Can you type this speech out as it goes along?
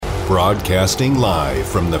Broadcasting live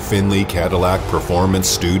from the Finley Cadillac Performance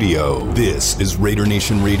Studio. This is Raider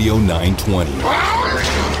Nation Radio 920.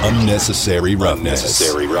 Unnecessary Roughness.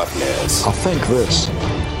 I think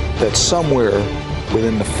that somewhere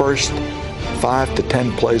within the first 5 to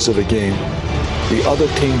 10 plays of the game, the other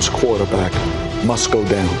team's quarterback must go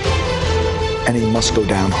down. And he must go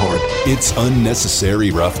down hard. It's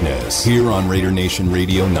Unnecessary Roughness here on Raider Nation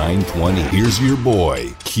Radio 920. Here's your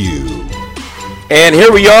boy, Q. And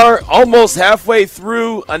here we are, almost halfway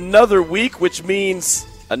through another week, which means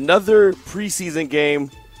another preseason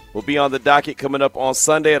game will be on the docket coming up on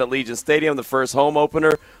Sunday at Allegiant Stadium, the first home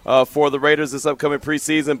opener for the Raiders this upcoming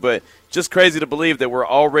preseason. But just crazy to believe that we're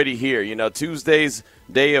already here. You know, Tuesday's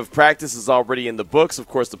day of practice is already in the books. Of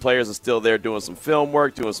course, the players are still there doing some film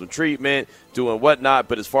work, doing some treatment, doing whatnot.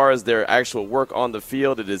 But as far as their actual work on the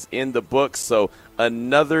field, it is in the books. So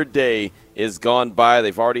another day is gone by.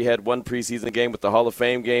 They've already had one preseason game with the Hall of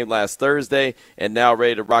Fame game last Thursday, and now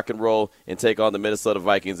ready to rock and roll and take on the Minnesota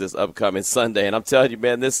Vikings this upcoming Sunday. And I'm telling you,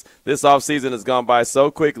 man, this offseason has gone by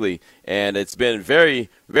so quickly, and it's been very,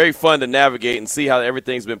 very fun to navigate and see how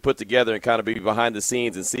everything's been put together and kind of be behind the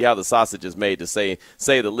scenes and see how the sausage is made, to say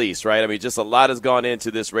the least, right? I mean, just a lot has gone into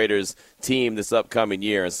this Raiders team this upcoming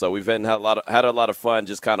year, and so we've had a lot of fun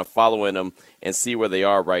just kind of following them and see where they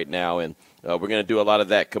are right now. And we're going to do a lot of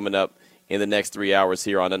that coming up in the next 3 hours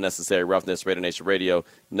here on Unnecessary Roughness, Raider Nation Radio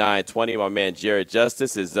 920. My man Jared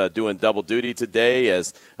Justice is doing double duty today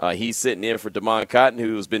as he's sitting in for Damon Cotton,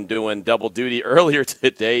 who's been doing double duty earlier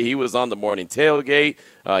today. He was on the morning tailgate.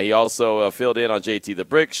 He also filled in on JT the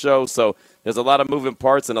Brick Show. So there's a lot of moving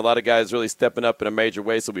parts and a lot of guys really stepping up in a major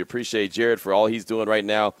way. So we appreciate Jared for all he's doing right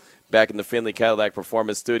now back in the Finley Cadillac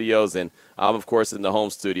Performance Studios, and I'm, of course, in the home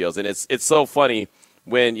studios. And it's so funny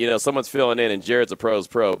when, you know, someone's filling in, and Jared's a pro's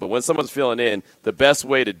pro, but when someone's filling in, the best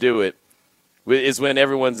way to do it is when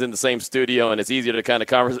everyone's in the same studio, and it's easier to kind of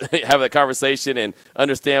have that conversation and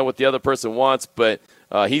understand what the other person wants. But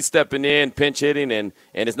he's stepping in, pinch hitting, and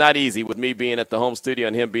it's not easy with me being at the home studio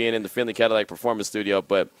and him being in the Finley Cadillac Performance Studio.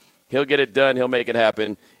 But he'll get it done. He'll make it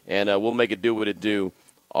happen, and we'll make it do what it do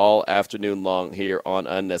all afternoon long here on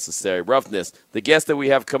Unnecessary Roughness. The guest that we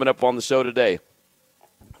have coming up on the show today,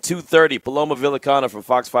 2:30, Paloma Villicana from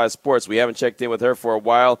Fox 5 Sports. We haven't checked in with her for a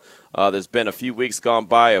while. There's been a few weeks gone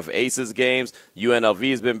by of Aces games.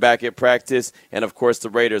 UNLV's been back at practice. And, of course, the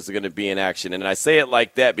Raiders are going to be in action. And I say it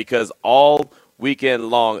like that because all weekend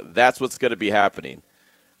long, that's what's going to be happening.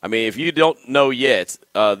 I mean, if you don't know yet,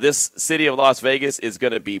 this city of Las Vegas is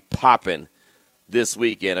going to be popping this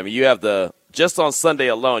weekend. I mean, you have just on Sunday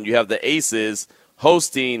alone, you have the Aces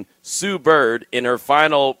hosting Sue Bird in her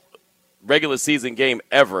final regular season game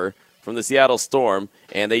ever from the Seattle Storm,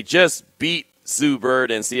 and they just beat Sue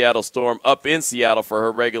Bird and Seattle Storm up in Seattle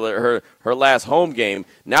for her last home game.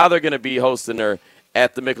 Now they're going to be hosting her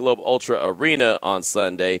at the Michelob Ultra Arena on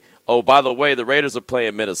Sunday. Oh, by the way, the Raiders are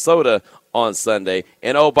playing Minnesota on Sunday.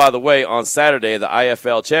 And, oh, by the way, on Saturday, the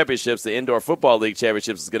IFL Championships, the Indoor Football League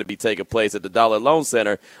Championships, is going to be taking place at the Dollar Loan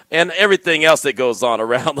Center, and everything else that goes on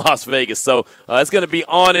around Las Vegas. So it's going to be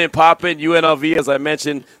on and popping. UNLV, as I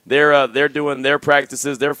mentioned, they're doing their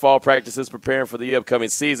practices, their fall practices, preparing for the upcoming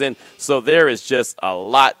season. So there is just a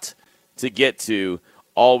lot to get to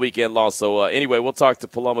all weekend long. So anyway, we'll talk to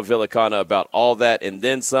Paloma Villicana about all that and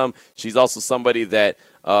then some. She's also somebody that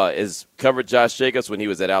has covered Josh Jacobs when he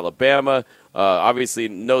was at Alabama, obviously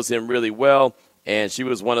knows him really well, and she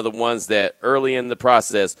was one of the ones that early in the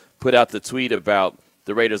process put out the tweet about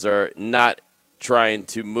the Raiders are not trying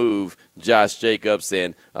to move Josh Jacobs,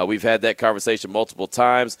 and we've had that conversation multiple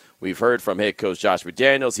times. We've heard from head coach Josh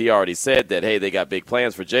McDaniels. He already said that, hey, they got big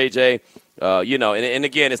plans for JJ. And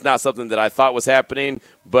again, it's not something that I thought was happening,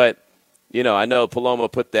 but you know, I know Paloma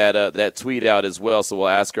put that tweet out as well, so we'll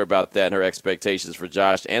ask her about that and her expectations for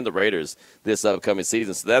Josh and the Raiders this upcoming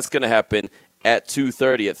season. So that's going to happen at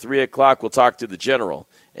 2:30. At 3 o'clock, we'll talk to the general,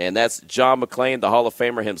 and that's John McClain, the Hall of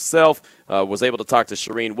Famer himself. Was able to talk to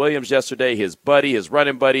Shereen Williams yesterday, his buddy, his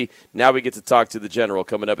running buddy. Now we get to talk to the general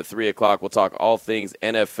coming up at 3 o'clock. We'll talk all things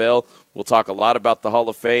NFL. We'll talk a lot about the Hall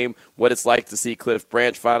of Fame, what it's like to see Cliff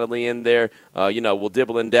Branch finally in there. We'll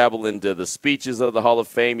dibble and dabble into the speeches of the Hall of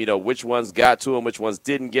Fame, which ones got to him, which ones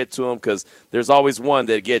didn't get to him, because there's always one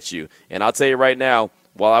that gets you. And I'll tell you right now,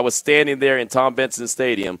 while I was standing there in Tom Benson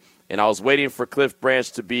Stadium, and I was waiting for Cliff Branch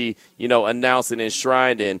to be, announced and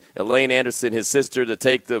enshrined, and Elaine Anderson, his sister, to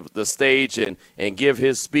take the stage and give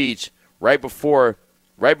his speech. Right before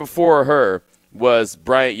her was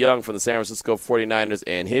Bryant Young from the San Francisco 49ers,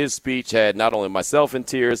 and his speech had not only myself in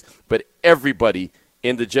tears, but everybody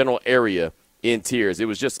in the general area in tears. It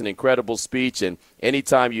was just an incredible speech, and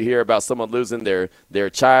anytime you hear about someone losing their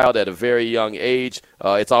child at a very young age,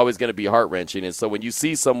 it's always going to be heart-wrenching. And so when you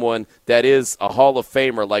see someone that is a Hall of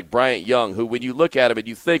Famer like Bryant Young, who when you look at him and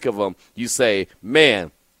you think of him, you say,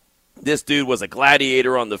 man, this dude was a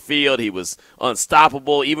gladiator on the field. He was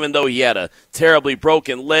unstoppable. Even though he had a terribly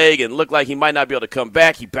broken leg and looked like he might not be able to come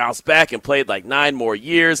back, he bounced back and played like 9 more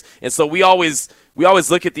years. And so we always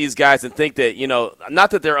look at these guys and think that, not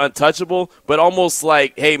that they're untouchable, but almost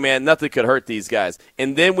like, hey, man, nothing could hurt these guys.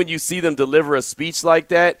 And then when you see them deliver a speech like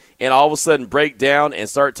that and all of a sudden break down and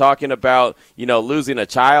start talking about, losing a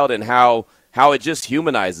child and how it just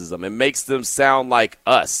humanizes them and makes them sound like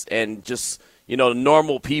us and just –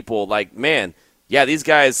 normal people, like, man, yeah, these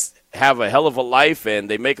guys have a hell of a life and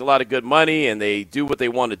they make a lot of good money and they do what they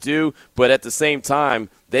want to do, but at the same time,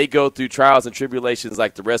 they go through trials and tribulations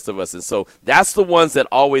like the rest of us. And so that's the ones that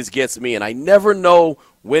always gets me, and I never know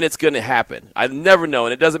when it's going to happen. I never know,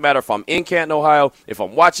 and it doesn't matter if I'm in Canton, Ohio, if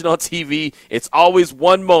I'm watching on TV, it's always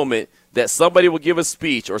one moment that somebody will give a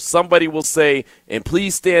speech or somebody will say, and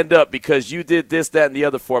please stand up because you did this, that, and the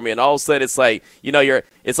other for me. And all of a sudden it's like,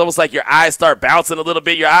 it's almost like your eyes start bouncing a little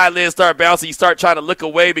bit. Your eyelids start bouncing. You start trying to look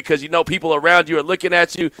away because people around you are looking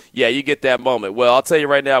at you. Yeah, you get that moment. Well, I'll tell you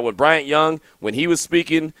right now, when Bryant Young, when he was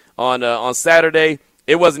speaking on Saturday,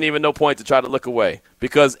 it wasn't even no point to try to look away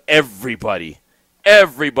because everybody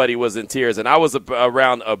was in tears. And I was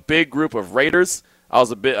around a big group of Raiders. I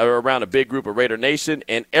was around a big group of Raider Nation,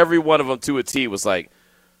 and every one of them to a T was like,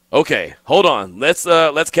 okay, hold on. Let's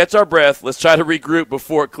catch our breath. Let's try to regroup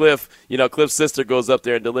before Cliff's sister goes up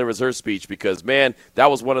there and delivers her speech because, man, that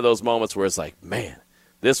was one of those moments where it's like, man,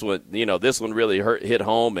 this one really hit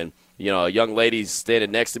home. And, a young lady standing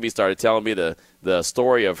next to me started telling me the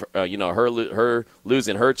story of, her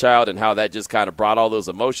losing her child and how that just kind of brought all those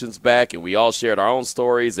emotions back. And we all shared our own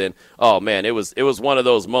stories. And, oh, man, it was one of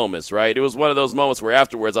those moments, right? It was one of those moments where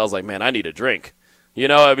afterwards I was like, man, I need a drink.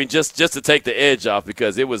 Just to take the edge off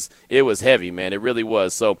because it was heavy, man. It really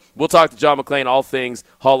was. So we'll talk to John McClain, all things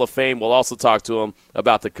Hall of Fame. We'll also talk to him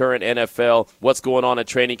about the current NFL, what's going on at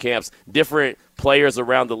training camps, different players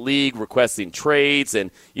around the league requesting trades.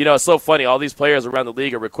 And, it's so funny. All these players around the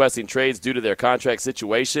league are requesting trades due to their contract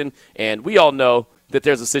situation. And we all know that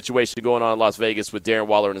there's a situation going on in Las Vegas with Darren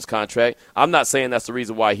Waller and his contract. I'm not saying that's the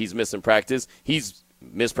reason why he's missing practice. He's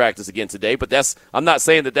missed practice again today, but I'm not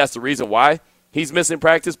saying that that's the reason why he's missing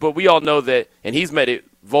practice, but we all know that, and he's made it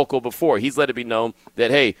vocal before. He's let it be known that,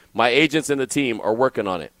 hey, my agents and the team are working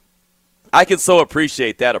on it. I can so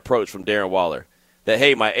appreciate that approach from Darren Waller, that,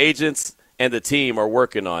 hey, my agents and the team are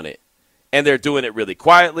working on it, and they're doing it really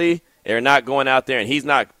quietly. They're not going out there, and he's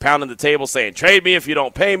not pounding the table saying, trade me if you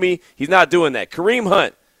don't pay me. He's not doing that. Kareem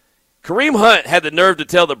Hunt had the nerve to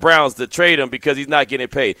tell the Browns to trade him because he's not getting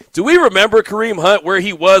paid. Do we remember Kareem Hunt where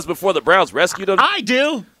he was before the Browns rescued him? I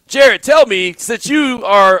do. Jared, tell me, since you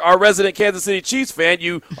are our resident Kansas City Chiefs fan,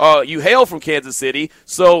 you hail from Kansas City,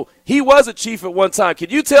 so he was a Chief at one time. Can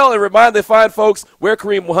you tell and remind the fine folks where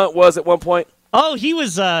Kareem Hunt was at one point? Oh, he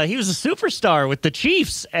was a superstar with the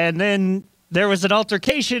Chiefs, and then there was an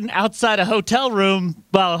altercation outside a hotel room,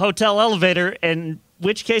 a hotel elevator, in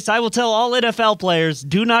which case I will tell all NFL players,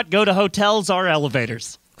 do not go to hotels or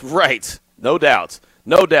elevators. Right, no doubt.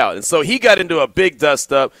 No doubt. And so he got into a big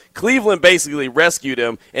dust-up. Cleveland basically rescued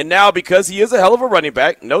him. And now because he is a hell of a running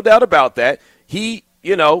back, no doubt about that, he,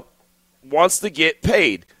 wants to get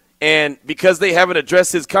paid. And because they haven't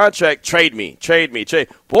addressed his contract, trade me.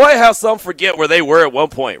 Boy, how some forget where they were at one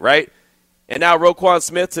point, right? And now Roquan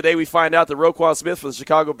Smith, today we find out that Roquan Smith for the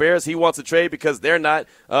Chicago Bears, he wants a trade because they're not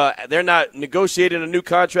negotiating a new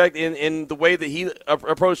contract in the way that he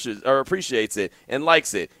approaches or appreciates it and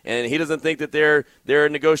likes it. And he doesn't think that they're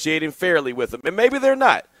negotiating fairly with him. And maybe they're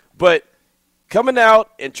not. But coming out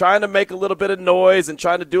and trying to make a little bit of noise and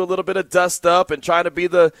trying to do a little bit of dust up and trying to be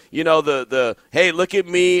the hey, look at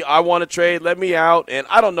me, I want to trade, let me out. And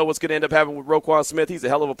I don't know what's going to end up happening with Roquan Smith. He's a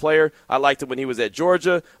hell of a player. I liked him when he was at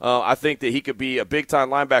Georgia. I think that he could be a big-time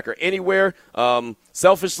linebacker anywhere.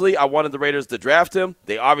 Selfishly, I wanted the Raiders to draft him.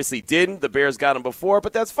 They obviously didn't. The Bears got him before,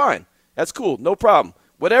 but that's fine. That's cool. No problem.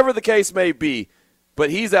 Whatever the case may be,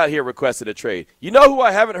 but he's out here requesting a trade. You know who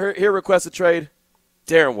I haven't heard here request a trade?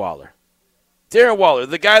 Darren Waller. Darren Waller,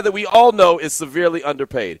 the guy that we all know is severely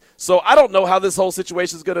underpaid. So I don't know how this whole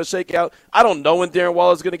situation is going to shake out. I don't know when Darren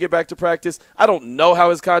Waller is going to get back to practice. I don't know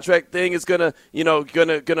how his contract thing is going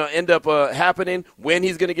to end up happening, when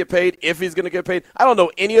he's going to get paid, if he's going to get paid. I don't know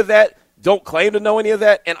any of that. Don't claim to know any of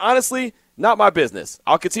that. And honestly, not my business.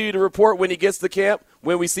 I'll continue to report when he gets to camp,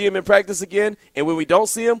 when we see him in practice again, and when we don't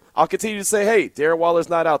see him, I'll continue to say, hey, Darren Waller's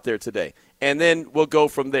not out there today. And then we'll go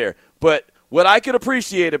from there. But what I could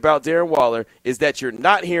appreciate about Darren Waller is that you're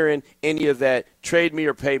not hearing any of that trade me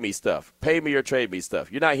or pay me stuff, pay me or trade me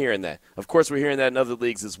stuff. You're not hearing that. Of course, we're hearing that in other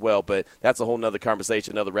leagues as well, but that's a whole nother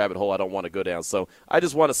conversation, another rabbit hole I don't want to go down. So I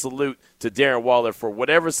just want to salute to Darren Waller for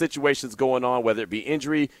whatever situation's going on, whether it be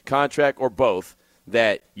injury, contract, or both,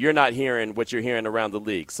 that you're not hearing what you're hearing around the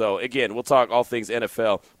league. So, again, we'll talk all things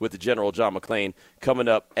NFL with the General John McClain coming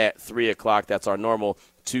up at 3 o'clock. That's our normal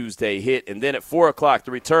Tuesday hit. And then at 4 o'clock,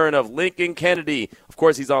 the return of Lincoln Kennedy. Of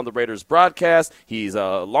course, he's on the Raiders broadcast. He's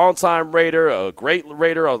a longtime Raider, a great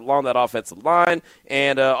Raider along that offensive line.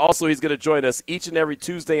 And also he's going to join us each and every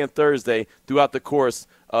Tuesday and Thursday throughout the course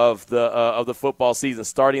of the football season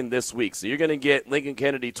starting this week. So you're going to get Lincoln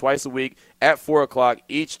Kennedy twice a week at 4 o'clock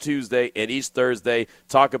each Tuesday and each Thursday,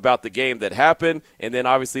 talk about the game that happened, and then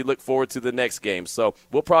obviously look forward to the next game. So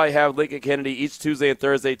we'll probably have Lincoln Kennedy each Tuesday and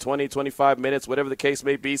Thursday, 20, 25 minutes, whatever the case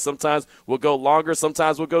may be. Sometimes we'll go longer,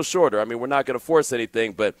 sometimes we'll go shorter. I mean, we're not going to force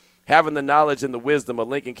anything, but having the knowledge and the wisdom of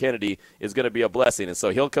Lincoln Kennedy is going to be a blessing. And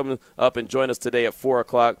so he'll come up and join us today at 4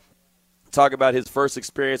 o'clock. Talk about his first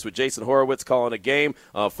experience with Jason Horowitz calling a game.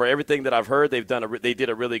 For everything that I've heard, they did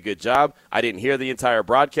a really good job. I didn't hear the entire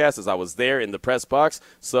broadcast as I was there in the press box,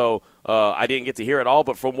 so I didn't get to hear it all.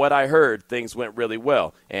 But from what I heard, things went really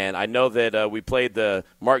well. And I know that we played the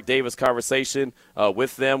Mark Davis conversation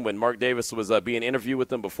with them when Mark Davis was being interviewed with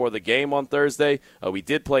them before the game on Thursday. We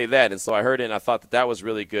did play that, and so I heard it, and I thought that was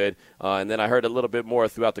really good. And then I heard a little bit more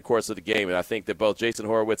throughout the course of the game, and I think that both Jason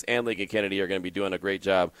Horowitz and Lincoln Kennedy are going to be doing a great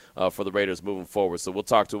job for the Raiders moving forward. So we'll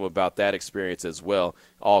talk to him about that experience as well,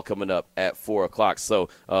 all coming up at 4 o'clock. So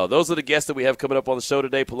those are the guests that we have coming up on the show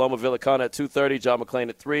today. Paloma Villicana at 2:30, John McClain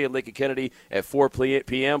at 3, and Lincoln Kennedy at 4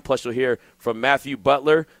 p.m. Plus you'll hear from Matthew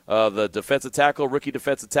Butler, the defensive tackle, rookie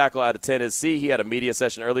defensive tackle out of Tennessee. He had a media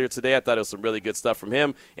session earlier today. I thought it was some really good stuff from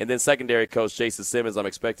him. And then secondary coach Jason Simmons, I'm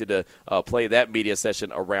expected to play that media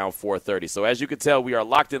session around 4:30. So as you can tell, we are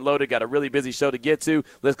locked and loaded, got a really busy show to get to.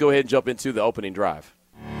 Let's go ahead and jump into the opening drive.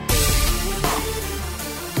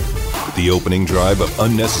 The opening drive of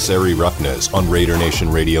Unnecessary Roughness on Raider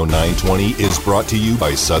Nation Radio 920 is brought to you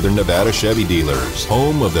by Southern Nevada Chevy Dealers,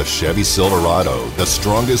 home of the Chevy Silverado, the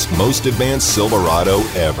strongest, most advanced Silverado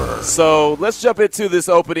ever. So let's jump into this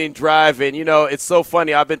opening drive. And, you know, it's so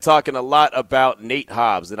funny. I've been talking a lot about Nate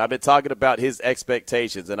Hobbs, and I've been talking about his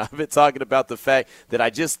expectations, and I've been talking about the fact that I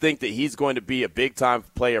just think that he's going to be a big-time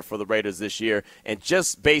player for the Raiders this year, and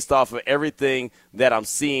just based off of everything that I'm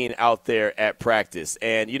seeing out there at practice.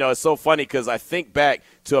 And, you know, it's so funny because I think back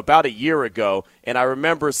to about a year ago, and I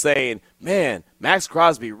remember saying, man, Max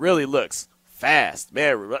Crosby really looks fast.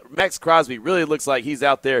 Man, Max Crosby really looks like he's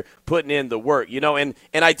out there putting in the work, you know, and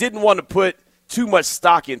I didn't want to put too much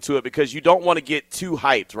stock into it because you don't want to get too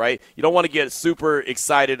hyped, right? You don't want to get super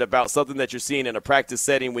excited about something that you're seeing in a practice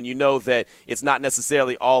setting when you know that it's not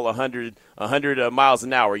necessarily all 100 miles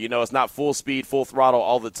an hour. You know, it's not full speed, full throttle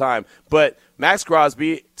all the time. But Max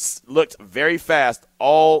Crosby looked very fast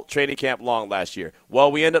all training camp long last year. Well,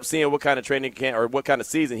 we end up seeing what kind of training camp or what kind of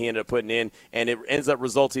season he ended up putting in, and it ends up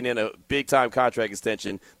resulting in a big-time contract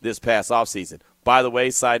extension this past offseason. By the way,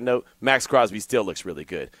 side note, Max Crosby still looks really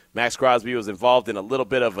good. Max Crosby was involved in a little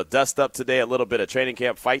bit of a dust-up today, a little bit of training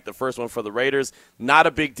camp fight, the first one for the Raiders. Not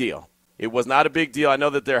a big deal. It was not a big deal. I know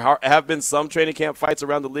that there have been some training camp fights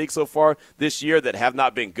around the league so far this year that have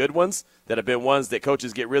not been good ones, that have been ones that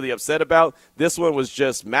coaches get really upset about. This one was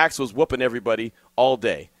just Max was whooping everybody all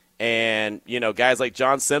day. And, you know, guys like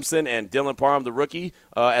John Simpson and Dylan Parham, the rookie,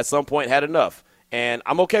 at some point had enough. And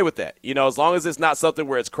I'm okay with that. You know, as long as it's not something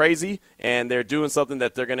where it's crazy and they're doing something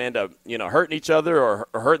that they're going to end up, you know, hurting each other or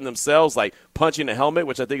hurting themselves, like punching a helmet,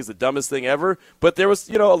 which I think is the dumbest thing ever. But there was,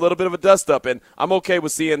 you know, a little bit of a dust-up, and I'm okay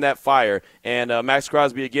with seeing that fire. And Max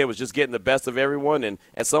Crosby, again, was just getting the best of everyone. And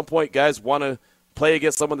at some point, guys want to play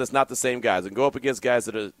against someone that's not the same guys and go up against guys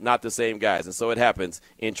that are not the same guys. And so it happens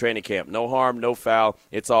in training camp. No harm, no foul.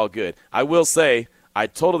 It's all good. I will say, I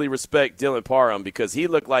totally respect Dylan Parham because he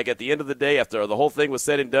looked like at the end of the day, after the whole thing was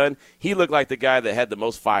said and done, he looked like the guy that had the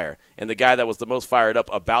most fire and the guy that was the most fired up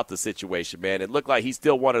about the situation, man. It looked like he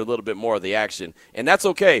still wanted a little bit more of the action, and that's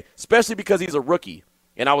okay, especially because he's a rookie.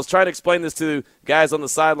 And I was trying to explain this to guys on the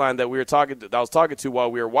sideline that I was talking to while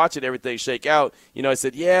we were watching everything shake out. You know, I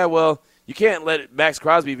said, yeah, well, you can't let Max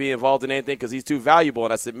Crosby be involved in anything because he's too valuable.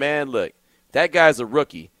 And I said, man, look, that guy's a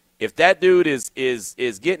rookie. If that dude is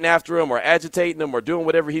getting after him or agitating him or doing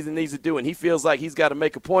whatever he needs to do and he feels like he's got to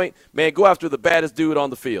make a point, man, go after the baddest dude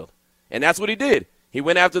on the field. And that's what he did. He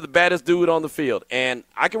went after the baddest dude on the field. And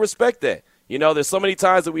I can respect that. You know, there's so many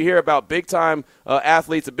times that we hear about big-time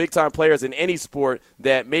athletes and big-time players in any sport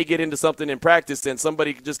that may get into something in practice and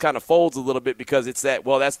somebody just kind of folds a little bit because it's that,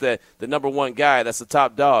 well, that's the number one guy. That's the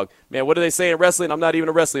top dog. Man, what do they say in wrestling? I'm not even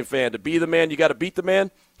a wrestling fan. To be the man, you got to beat the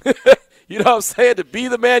man. You know what I'm saying? To be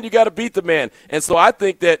the man, you got to beat the man. And so I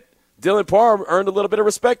think that Dylan Parham earned a little bit of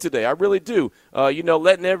respect today. I really do. You know,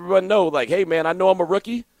 letting everyone know, like, hey, man, I know I'm a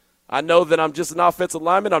rookie. I know that I'm just an offensive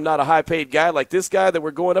lineman. I'm not a high-paid guy like this guy that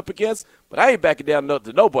we're going up against, but I ain't backing down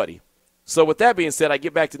to nobody. So with that being said, I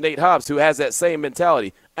get back to Nate Hobbs, who has that same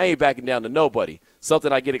mentality. I ain't backing down to nobody.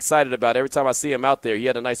 Something I get excited about every time I see him out there. He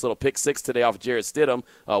had a nice little pick six today off of Jarrett Stidham,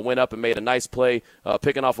 went up and made a nice play,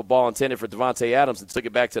 picking off a ball intended for Devontae Adams and took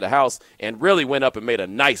it back to the house and really went up and made a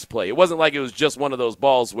nice play. It wasn't like it was just one of those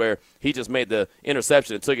balls where he just made the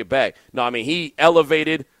interception and took it back. No, I mean, he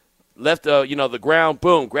elevated, left the ground,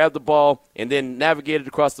 boom, grabbed the ball, and then navigated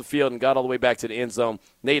across the field and got all the way back to the end zone.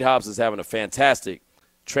 Nate Hobbs is having a fantastic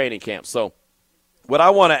training camp. So what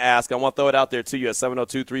I want to ask, I want to throw it out there to you at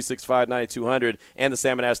 702-365-9200 and the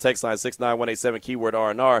Salmon Ash text line 69187 keyword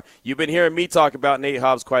R&R. You've been hearing me talk about Nate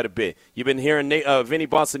Hobbs quite a bit. You've been hearing Vinny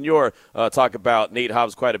Bonsignor talk about Nate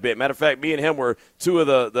Hobbs quite a bit. Matter of fact, me and him were two of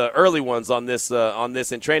the early ones on this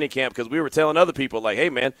in training camp because we were telling other people, like, hey,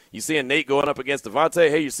 man, you seeing Nate going up against Devontae?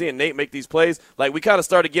 Hey, you seeing Nate make these plays? Like, we kind of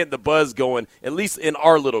started getting the buzz going, at least in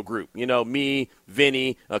our little group. You know, me,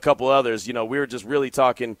 Vinny, a couple others, you know, we were just really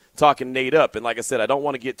talking Nate up. And like I said, I don't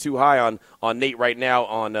want to get too high on Nate right now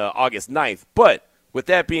on August 9th. But with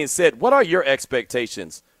that being said, what are your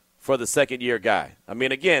expectations for the second-year guy? I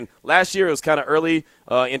mean, again, last year it was kind of early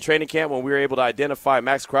in training camp when we were able to identify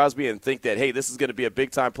Max Crosby and think that, hey, this is going to be a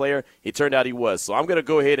big-time player. It turned out he was. So I'm going to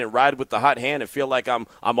go ahead and ride with the hot hand and feel like I'm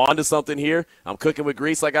onto something here. I'm cooking with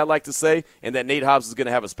grease, like I like to say, and that Nate Hobbs is going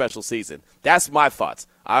to have a special season. That's my thoughts.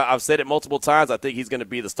 I've said it multiple times. I think he's going to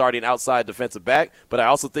be the starting outside defensive back, but I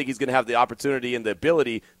also think he's going to have the opportunity and the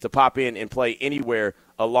ability to pop in and play anywhere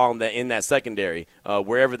along in that secondary,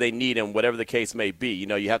 wherever they need him, whatever the case may be. You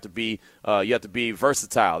know, you have to be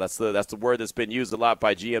versatile. That's the word that's been used a lot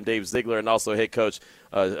by GM Dave Ziegler and also head coach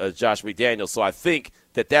Josh McDaniels. So I think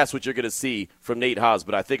that's what you're going to see from Nate Hobbs.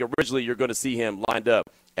 But I think originally you're going to see him lined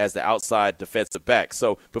up as the outside defensive back.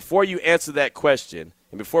 So before you answer that question,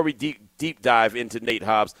 and before we deep dive into Nate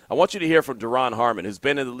Hobbs, I want you to hear from Duron Harmon, who's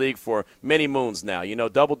been in the league for many moons now. You know,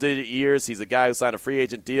 double-digit years. He's a guy who signed a free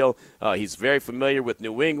agent deal. He's very familiar with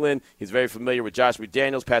New England. He's very familiar with Josh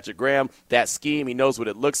McDaniels, Patrick Graham, that scheme. He knows what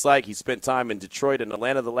it looks like. He spent time in Detroit and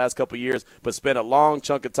Atlanta the last couple of years, but spent a long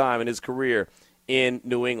chunk of time in his career in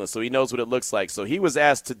New England, so he knows what it looks like. So he was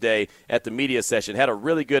asked today at the media session, had a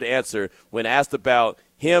really good answer when asked about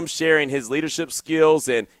him sharing his leadership skills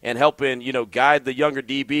and helping, you know, guide the younger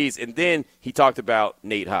DBs. And then he talked about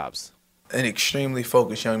Nate Hobbs. An extremely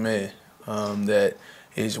focused young man that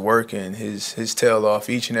is working his tail off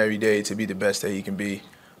each and every day to be the best that he can be.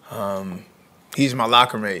 He's my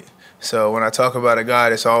locker mate. So when I talk about a guy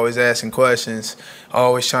that's always asking questions,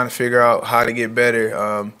 always trying to figure out how to get better,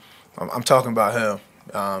 I'm talking about him.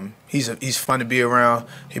 He's fun to be around.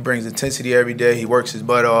 He brings intensity every day. He works his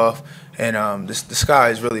butt off. And the sky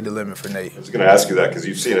is really the limit for Nate. I was going to ask you that because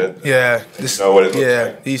you've seen it. Yeah. You know what it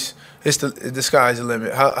looks like. The sky is the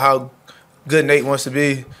limit. How good Nate wants to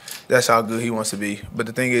be, that's how good he wants to be. But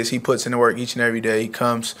the thing is, he puts in the work each and every day. He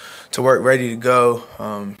comes to work ready to go.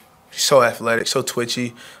 He's so athletic, so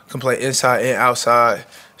twitchy, can play inside and outside.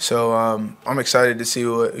 So I'm excited to see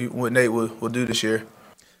what Nate will do this year.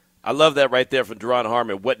 I love that right there from Duron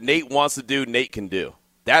Harmon. What Nate wants to do, Nate can do.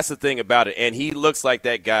 That's the thing about it. And he looks like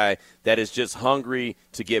that guy that is just hungry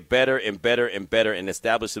to get better and better and better and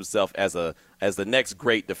establish himself as the next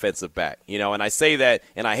great defensive back. You know, and I say that,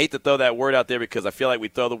 and I hate to throw that word out there because I feel like we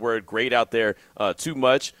throw the word great out there too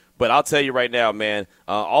much. But I'll tell you right now, man,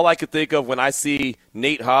 all I could think of when I see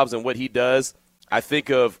Nate Hobbs and what he does, I think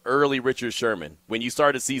of early Richard Sherman. When you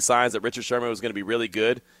started to see signs that Richard Sherman was going to be really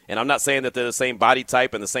good, and I'm not saying that they're the same body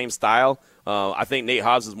type and the same style. I think Nate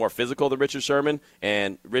Hobbs is more physical than Richard Sherman,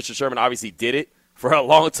 and Richard Sherman obviously did it for a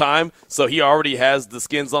long time, so he already has the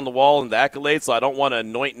skins on the wall and the accolades, so I don't want to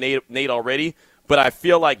anoint Nate already, but I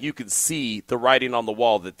feel like you can see the writing on the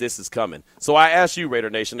wall that this is coming. So I ask you, Raider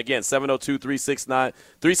Nation, again,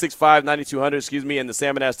 702-365-9200, and the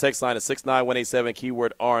Salmon Ash text line is 69187,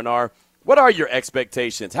 keyword R&R. What are your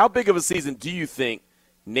expectations? How big of a season do you think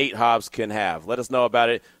Nate Hobbs can have? Let us know about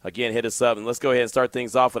it. Again, hit us up, and let's go ahead and start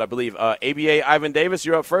things off with, I believe, ABA Ivan Davis.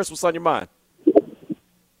 You're up first. What's on your mind?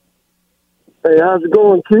 Hey, how's it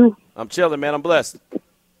going, Q? I'm chilling, man. I'm blessed.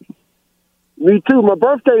 Me too. My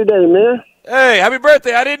birthday today, man. Hey, happy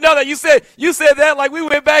birthday. I didn't know that. You said that like we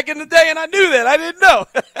went back in the day, and I knew that. I didn't know.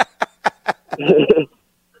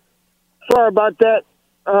 Sorry about that.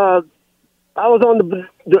 I was on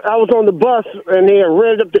the bus and they had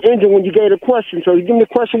revved up the engine when you gave the question. So you give me the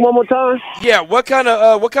question one more time. Yeah, what kind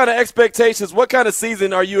of expectations, what kind of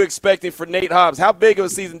season are you expecting for Nate Hobbs? How big of a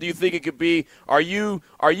season do you think it could be? Are you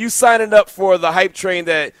signing up for the hype train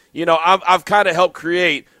that I've kind of helped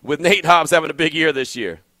create with Nate Hobbs having a big year this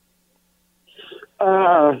year?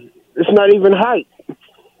 It's not even hype.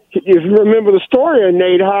 If you remember the story of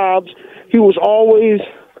Nate Hobbs, he was always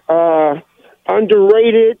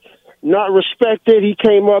underrated, not respected. He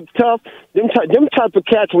came up tough. Them type of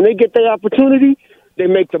cats, when they get their opportunity, they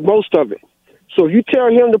make the most of it. So if you tell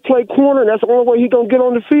him to play corner, and that's the only way he's going to get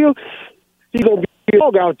on the field, he's going to be a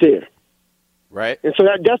dog out there. Right. And so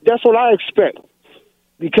that's what I expect.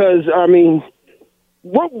 Because, I mean,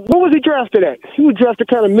 what was he drafted at? He was drafted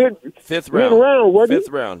kind of fifth round, wasn't he?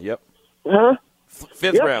 Fifth round, yep. Huh?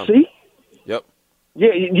 Fifth round. See? Yep.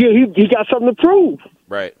 Yeah, he got something to prove.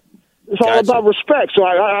 Right. It's all about respect. So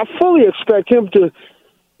I fully expect him to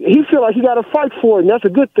 – he feel like he got to fight for it, and that's a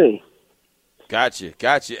good thing. Gotcha.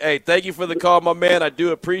 Hey, thank you for the call, my man. I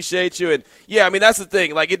do appreciate you. And, yeah, I mean, that's the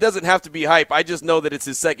thing. Like, it doesn't have to be hype. I just know that it's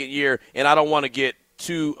his second year, and I don't want to get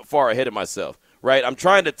too far ahead of myself, right? I'm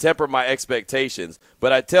trying to temper my expectations.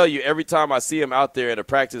 But I tell you, every time I see him out there in a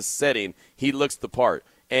practice setting, he looks the part.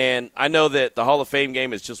 And I know that the Hall of Fame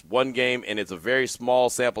game is just one game, and it's a very small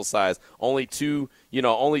sample size. Only two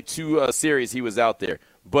series he was out there.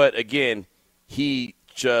 But, again, he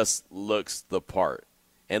just looks the part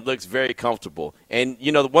and looks very comfortable. And,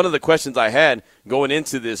 one of the questions I had going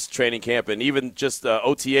into this training camp and even just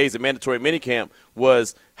OTAs and mandatory minicamp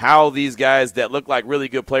was how these guys that looked like really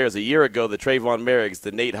good players a year ago, the Trayvon Merricks,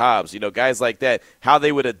 the Nate Hobbs, guys like that, how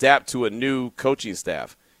they would adapt to a new coaching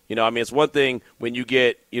staff. It's one thing when you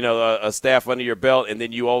get, a staff under your belt and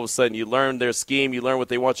then you all of a sudden you learn their scheme, you learn what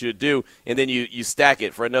they want you to do, and then you stack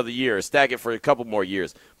it for another year or stack it for a couple more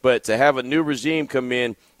years. But to have a new regime come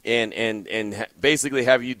in and basically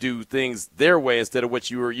have you do things their way instead of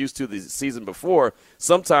what you were used to the season before,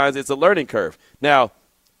 sometimes it's a learning curve. Now,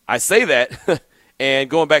 I say that, and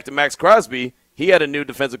going back to Max Crosby, he had a new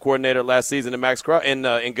defensive coordinator last season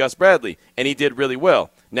in Gus Bradley, and he did really well.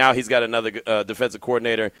 Now he's got another defensive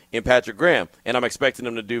coordinator in Patrick Graham, and I'm expecting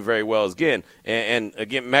him to do very well again. And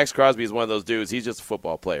again, Max Crosby is one of those dudes. He's just a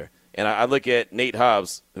football player. And I look at Nate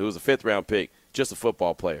Hobbs, who was a fifth-round pick, just a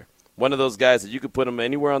football player. One of those guys that you could put him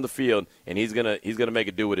anywhere on the field, and he's gonna make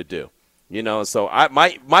it do what it do. So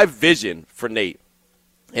my vision for Nate.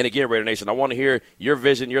 And again, Raider Nation, I want to hear your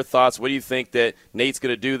vision, your thoughts. What do you think that Nate's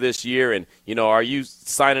going to do this year? And, are you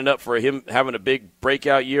signing up for him having a big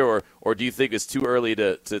breakout year, or do you think it's too early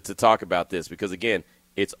to talk about this? Because, again,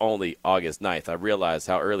 it's only August 9th. I realize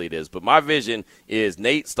how early it is. But my vision is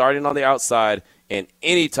Nate starting on the outside, and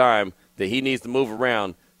any time that he needs to move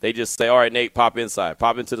around, they just say, all right, Nate, pop inside,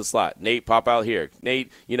 pop into the slot. Nate, pop out here.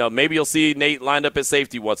 Nate, maybe you'll see Nate lined up at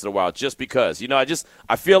safety once in a while just because.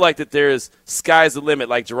 I feel like that there's sky's the limit,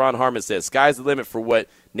 like Jerron Harmon said. Sky's the limit for what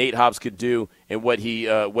Nate Hobbs could do and what he's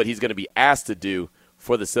going to be asked to do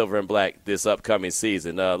for the Silver and Black this upcoming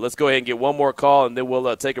season. Let's go ahead and get one more call, and then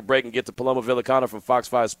we'll take a break and get to Paloma Villicana from Fox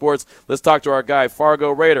 5 Sports. Let's talk to our guy, Fargo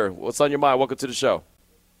Raider. What's on your mind? Welcome to the show.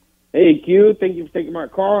 Hey, Q, thank you for taking my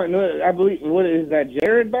call. And I believe, what is that,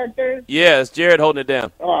 Jared back there? Yeah, it's Jared holding it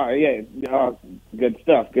down. Oh, yeah. Oh, good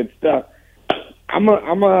stuff. I'm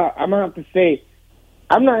gonna have to say,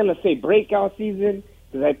 I'm not going to say breakout season,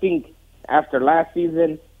 because I think after last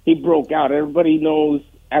season, he broke out. Everybody knows,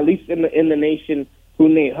 at least in the nation, who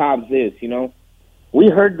Nate Hobbs is, We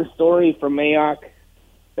heard the story from Mayock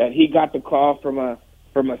that he got the call from a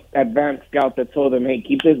advanced scout that told him, hey,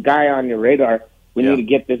 keep this guy on your radar. We need to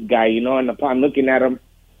get this guy, and upon looking at him,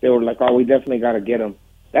 they were like, oh, we definitely got to get him.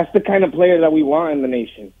 That's the kind of player that we want in the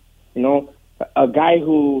nation. A guy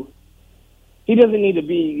who, he doesn't need to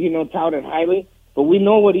be, touted highly, but we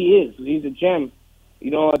know what he is. He's a gem,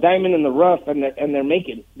 a diamond in the rough, and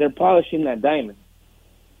they're polishing that diamond.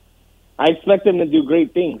 I expect him to do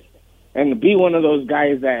great things and to be one of those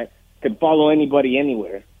guys that could follow anybody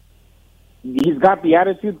anywhere. He's got the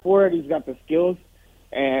attitude for it. He's got the skills.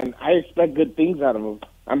 And I expect good things out of him.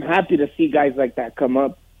 I'm happy to see guys like that come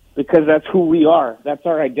up because that's who we are. That's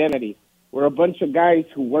our identity. We're a bunch of guys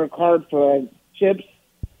who work hard for chips,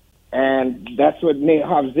 and that's what Nate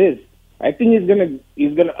Hobbs is. I think he's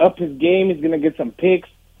gonna up his game. He's gonna get some picks.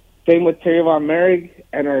 Same with Trayvon Merrick,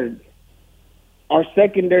 and our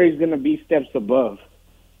secondary is gonna be steps above.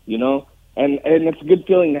 And it's a good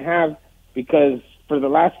feeling to have because for the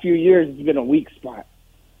last few years it's been a weak spot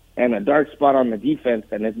and a dark spot on the defense,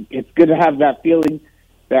 and it's good to have that feeling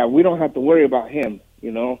that we don't have to worry about him.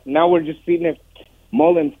 Now we're just seeing if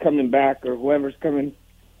Mullins coming back or whoever's coming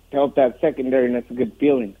to help that secondary, and that's a good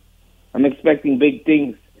feeling. I'm expecting big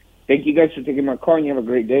things. Thank you guys for taking my call, and you have a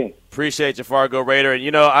great day. Appreciate you, Fargo Raider.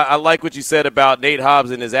 And, I like what you said about Nate Hobbs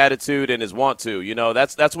and his attitude and his want to.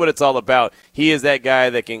 That's what it's all about. He is that guy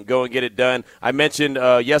that can go and get it done. I mentioned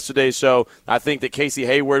yesterday's show, I think that Casey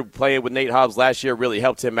Hayward playing with Nate Hobbs last year really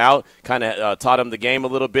helped him out, kind of taught him the game a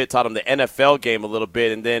little bit, taught him the NFL game a little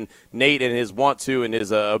bit. And then Nate and his want to and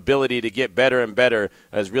his ability to get better and better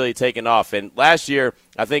has really taken off. And last year,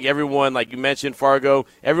 I think everyone, like you mentioned, Fargo,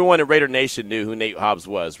 everyone in Raider Nation knew who Nate Hobbs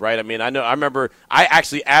was, right? I mean, I remember I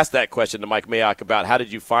actually asked that question to Mike Mayock about how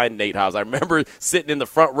did you find Nate Hobbs. I remember sitting in the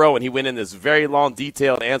front row, and he went in this very long,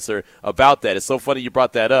 detailed answer about that. It's so funny you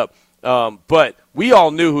brought that up. But we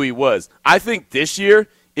all knew who he was. I think this year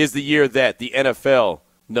is the year that the NFL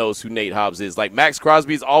knows who Nate Hobbs is. Like Max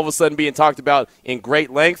Crosby's all of a sudden being talked about in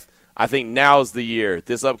great length. I think now's the year,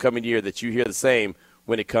 this upcoming year, that you hear the same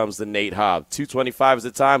when it comes to Nate Hobbs. 2:25 is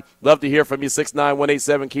the time. Love to hear from you.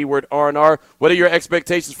 69187 keyword R&R. What are your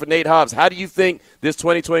expectations for Nate Hobbs? How do you think this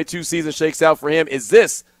 2022 season shakes out for him? Is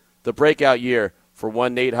this the breakout year for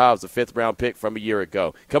one Nate Hobbs, the fifth-round pick from a year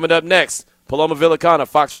ago? Coming up next, Paloma Villicana,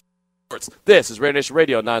 Fox Sports. This is Raider Nation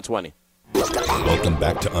Radio 920. Welcome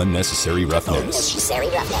back to Unnecessary Roughness.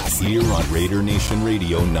 Here on Raider Nation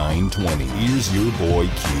Radio 920. Here's your boy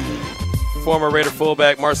Q. Former Raider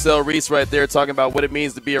fullback Marcel Reese right there talking about what it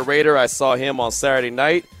means to be a Raider. I saw him on Saturday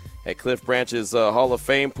night at Cliff Branch's Hall of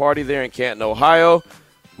Fame party there in Canton, Ohio.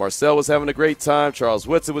 Marcel was having a great time. Charles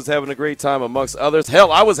Woodson was having a great time, amongst others.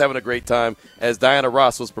 Hell, I was having a great time as Diana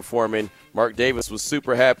Ross was performing. Mark Davis was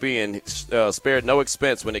super happy and spared no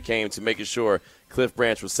expense when it came to making sure Cliff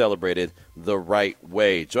Branch was celebrated the right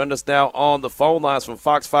way. Joining us now on the phone lines from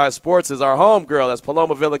Fox 5 Sports is our homegirl. That's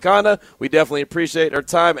Paloma Villicana. We definitely appreciate her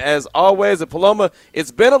time as always. And Paloma,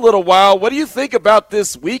 it's been a little while. What do you think about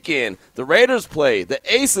this weekend? The Raiders play, the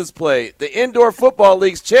Aces play, the Indoor Football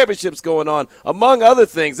League's championships going on, among other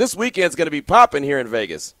things. This weekend's going to be popping here in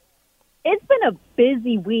Vegas. It's been a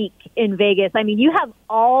busy week in Vegas. I mean, you have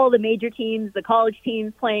all the major teams, the college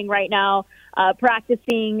teams playing right now,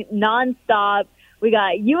 practicing nonstop. We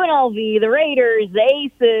got UNLV, the Raiders, the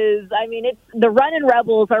Aces. I mean, the Runnin'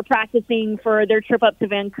 Rebels are practicing for their trip up to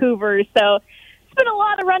Vancouver. So it's been a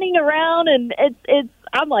lot of running around, and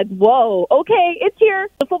I'm like, whoa, okay, it's here.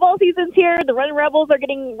 The football season's here. The Runnin' Rebels are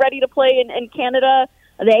getting ready to play in Canada.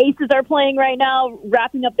 The Aces are playing right now,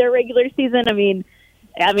 wrapping up their regular season. I mean,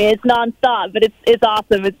 it's nonstop, but it's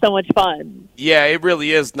awesome. It's so much fun. Yeah, it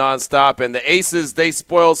really is nonstop. And the Aces, they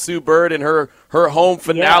spoiled Sue Bird in her home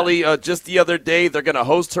finale just the other day. They're going to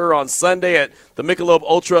host her on Sunday at the Michelob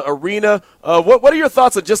Ultra Arena. What are your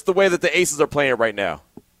thoughts on just the way that the Aces are playing right now?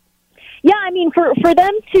 Yeah, I mean, for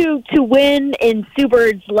them to win in Sue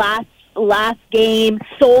Bird's last game,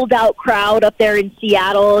 sold-out crowd up there in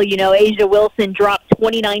Seattle. You know, Asia Wilson dropped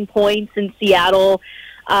 29 points in Seattle.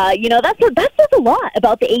 That says a lot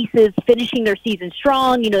about the Aces finishing their season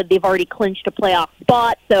strong. You know, they've already clinched a playoff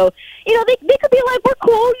spot. So, you know, they could be like, we're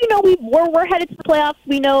cool. You know, we're headed to the playoffs.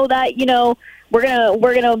 We know that, you know, we're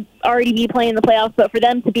gonna already be playing the playoffs. But for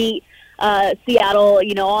them to beat Seattle,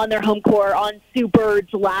 you know, on their home court, on Sue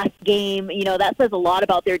Bird's last game, you know, that says a lot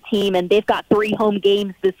about their team. And they've got 3 home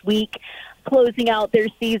games this week, closing out their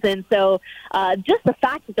season. So just the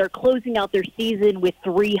fact that they're closing out their season with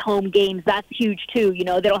 3 home games, that's huge too. You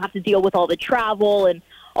know, they don't have to deal with all the travel and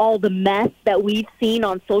all the mess that we've seen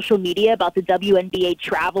on social media about the WNBA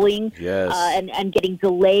traveling and getting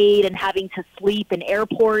delayed and having to sleep in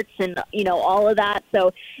airports and, you know, all of that.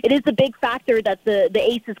 So it is a big factor that the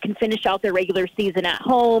Aces can finish out their regular season at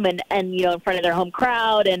home and you know, in front of their home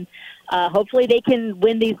crowd. And hopefully they can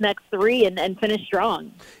win these next 3 and finish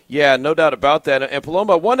strong. Yeah, no doubt about that. And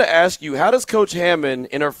Paloma, I want to ask you, how does Coach Hammond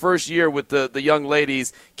in her first year with the young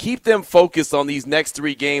ladies keep them focused on these next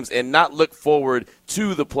 3 games and not look forward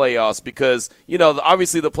to the playoffs? Because, you know,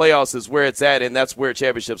 obviously the playoffs is where it's at, and that's where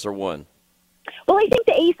championships are won. Well, I think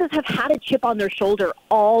the Aces have had a chip on their shoulder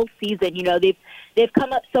all season. You know, they've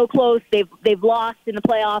come up so close. They've lost in the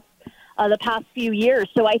playoffs the past few years.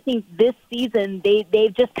 So I think this season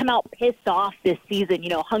they've just come out pissed off this season, you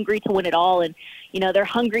know, hungry to win it all. And, you know, they're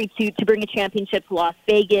hungry to bring a championship to Las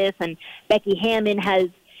Vegas. And Becky Hammon has,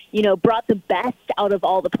 you know, brought the best out of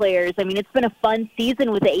all the players. I mean, it's been a fun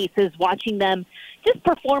season with the Aces, watching them just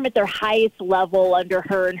perform at their highest level under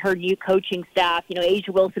her and her new coaching staff. You know,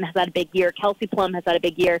 Asia Wilson has had a big year. Kelsey Plum has had a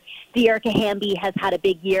big year. Dearica Hamby has had a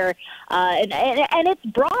big year. And it's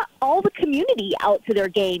brought all the community out to their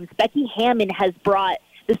games. Becky Hammon has brought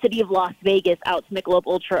the city of Las Vegas out to Michelob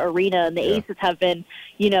Ultra Arena, and the Aces have been,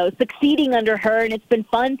 succeeding under her, and it's been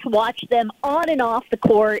fun to watch them on and off the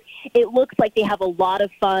court. It looks like they have a lot of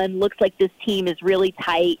fun. Looks like this team is really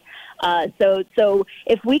tight. So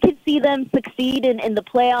if we could see them succeed in the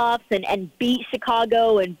playoffs and beat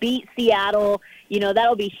Chicago and beat Seattle,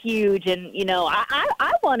 that'll be huge. And,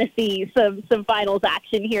 I want to see some finals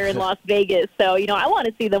action here in Las Vegas. So, I want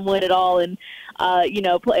to see them win it all and,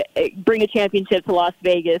 bring a championship to Las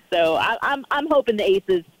Vegas. So I'm hoping the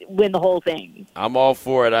Aces win the whole thing. I'm all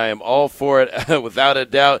for it. I am all for it, without a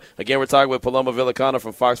doubt. Again, we're talking with Paloma Villicana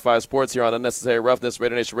from Fox 5 Sports here on Unnecessary Roughness,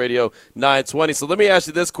 Raider Nation Radio 920. So let me ask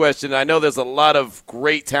you this question. I know there's a lot of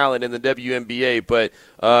great talent in the WNBA, but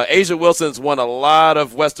A'ja Wilson's won a lot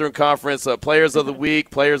of Western Conference Players of the Week,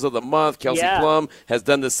 Players of the Month. Kelsey Plum has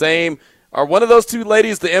done the same. Are one of those two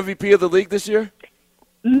ladies the MVP of the league this year?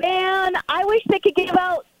 Man, I wish they could give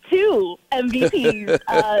out 2 MVPs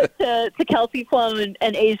to Kelsey Plum and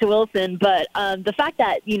A'ja Wilson, but the fact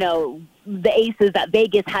that, the Aces at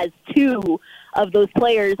Vegas has 2 of those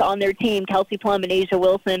players on their team, Kelsey Plum and A'ja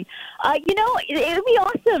Wilson, it would be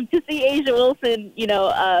awesome to see A'ja Wilson,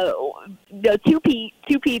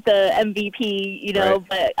 two-peat the MVP, right.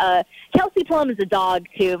 But Kelsey Plum is a dog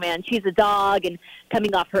too, man. She's a dog, and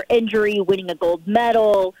coming off her injury, winning a gold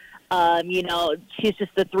medal. She's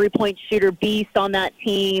just a three-point shooter beast on that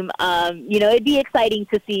team. It'd be exciting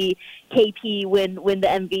to see KP win the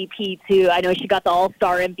MVP, too. I know she got the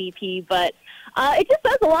All-Star MVP, but it just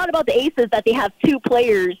says a lot about the Aces that they have 2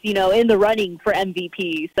 players, in the running for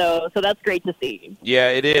MVP. So that's great to see. Yeah,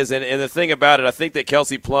 it is. And the thing about it, I think that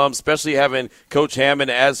Kelsey Plum, especially having Coach Hammond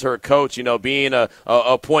as her coach, being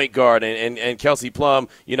a point guard, and Kelsey Plum,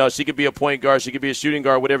 she could be a point guard, she could be a shooting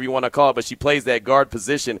guard, whatever you want to call it, but she plays that guard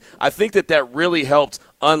position. I think that really helped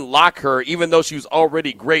unlock her, even though she was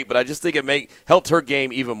already great, but I just think it helped her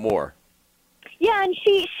game even more. Yeah, and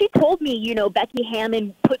she told me, Becky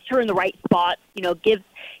Hammond puts her in the right spots, gives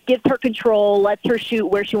her control, lets her shoot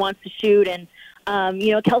where she wants to shoot. And,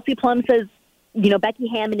 Kelsey Plum says, Becky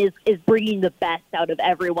Hammond is bringing the best out of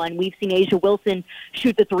everyone. We've seen A'ja Wilson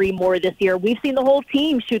shoot the 3 more this year. We've seen the whole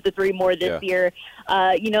team shoot the 3 more this year.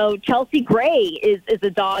 Chelsea Gray is a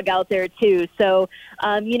dog out there too. So,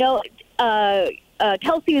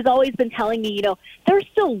 Kelsey has always been telling me, they're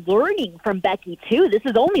still learning from Becky, too. This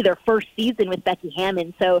is only their first season with Becky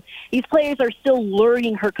Hammond. So these players are still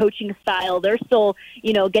learning her coaching style. They're still,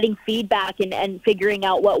 getting feedback and figuring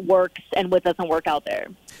out what works and what doesn't work out there.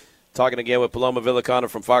 Talking again with Paloma Villicana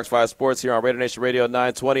from Fox 5 Sports here on Raider Nation Radio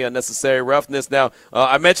 920, Unnecessary Roughness. Now,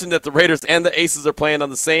 I mentioned that the Raiders and the Aces are playing on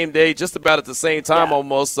the same day, just about at the same time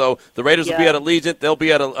almost. So the Raiders will be at Allegiant. They'll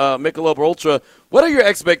be at Michelob Ultra. What are your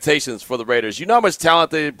expectations for the Raiders? You know how much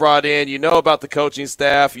talent they brought in. You know about the coaching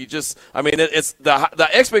staff. It's the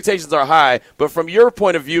expectations are high. But from your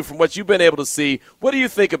point of view, from what you've been able to see, what do you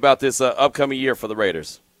think about this upcoming year for the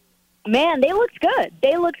Raiders? Man, they looked good.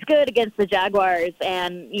 They looked good against the Jaguars,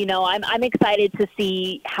 and I'm excited to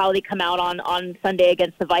see how they come out on Sunday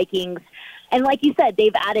against the Vikings. And like you said,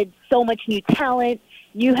 they've added so much new talent,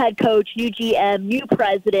 new head coach, new GM, new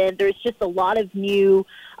president. There's just a lot of new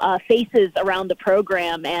faces around the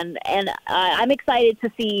program, and I'm excited to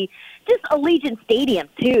see just Allegiant Stadium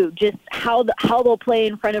too. Just how they'll play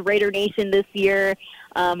in front of Raider Nation this year.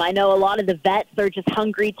 I know a lot of the vets are just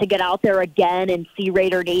hungry to get out there again and see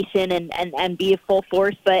Raider Nation and be a full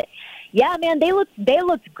force. But yeah, man, they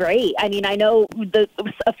looked great. I mean, I know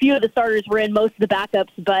a few of the starters were in, most of the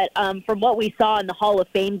backups, but from what we saw in the Hall of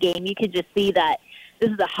Fame game, you could just see that this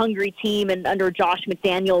is a hungry team. And under Josh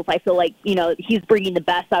McDaniels, I feel like he's bringing the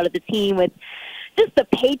best out of the team with just the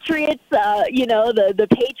Patriots, the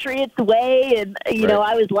Patriots way. And,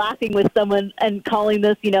 I was laughing with someone and calling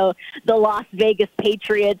this, the Las Vegas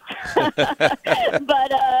Patriots. But,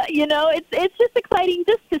 it's just exciting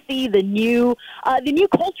just to see the new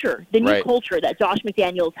culture, culture that Josh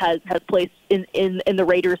McDaniels has placed in the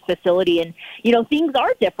Raiders facility. And, things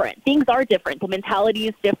are different. The mentality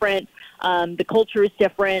is different. The culture is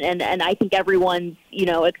different, and I think everyone's,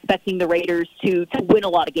 expecting the Raiders to win a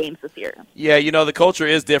lot of games this year. Yeah, the culture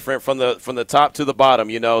is different from the top to the bottom,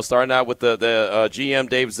 starting out with the GM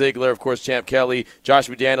Dave Ziegler, of course, Champ Kelly, Josh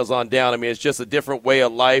McDaniels on down. I mean, it's just a different way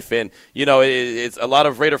of life, and, it's a lot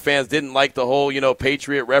of Raider fans didn't like the whole,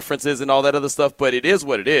 Patriot references and all that other stuff, but it is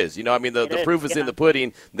what it is. The proof is in the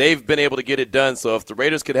pudding. They've been able to get it done, so if the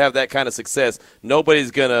Raiders could have that kind of success,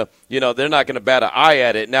 nobody's going to, they're not going to bat an eye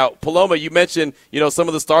at it. Now, Paloma, Paloma, you mentioned, some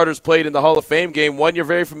of the starters played in the Hall of Fame game. One you're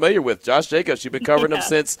very familiar with, Josh Jacobs. You've been covering him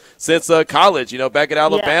since college, back at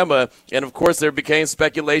Alabama. Yeah. And, of course, there became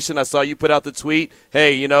speculation. I saw you put out the tweet,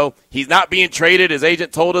 hey, he's not being traded. His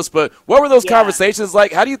agent told us. But what were those conversations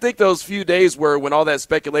like? How do you think those few days were when all that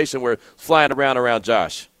speculation were flying around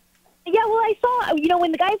Josh? Yeah, well, I saw,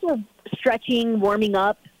 when the guys were stretching, warming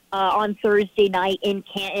up on Thursday night in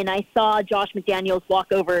Canton, I saw Josh McDaniels walk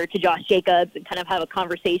over to Josh Jacobs and kind of have a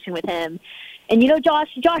conversation with him. And, Josh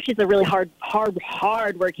is a really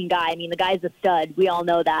hard-working guy. I mean, the guy's a stud. We all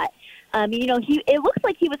know that. It looks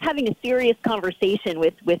like he was having a serious conversation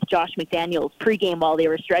with Josh McDaniels pregame while they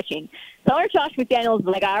were stretching. So our Josh McDaniels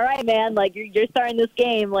was like, all right, man, like you're starting this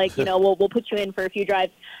game. Like, we'll put you in for a few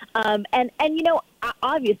drives.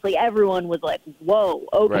 Obviously everyone was like, whoa,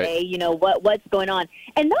 okay, right. What's going on?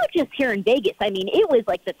 And not just here in Vegas. I mean, it was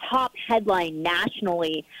like the top headline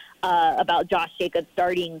nationally about Josh Jacobs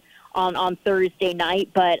starting on Thursday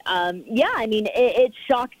night. But, it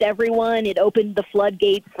shocked everyone. It opened the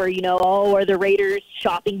floodgates for, are the Raiders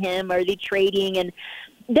shopping him? Are they trading? And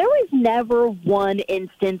there was never one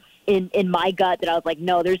instance in my gut that I was like,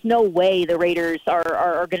 no, there's no way the Raiders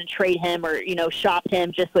are going to trade him or, shop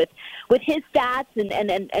him just with his stats and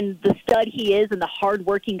the stud he is and the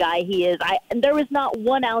hardworking guy he is. And there was not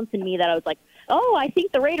 1 ounce in me that I was like, oh, I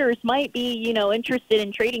think the Raiders might be, interested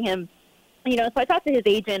in trading him. So I talked to his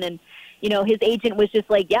agent and, his agent was just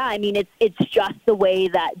like, yeah, I mean, it's just the way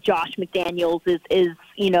that Josh McDaniels is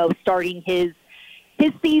starting his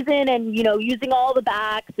season and, using all the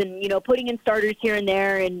backs and, putting in starters here and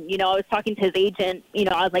there. And, I was talking to his agent,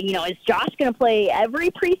 I was like, is Josh going to play every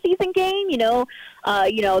preseason game?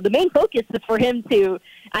 The main focus is for him to,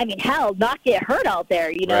 not get hurt out there,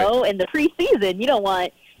 right. In the preseason. You don't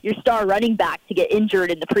want your star running back to get injured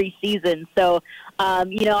in the preseason. So,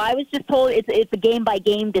 I was just told it's a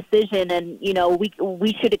game-by-game decision, and,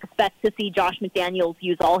 we should expect to see Josh McDaniels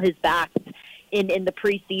use all his backs in the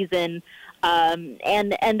preseason.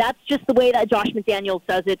 And that's just the way that Josh McDaniels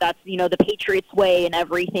does it. That's, the Patriots way and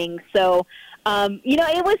everything. So,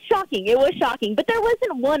 it was shocking. It was shocking. But there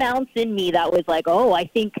wasn't 1 ounce in me that was like, oh, I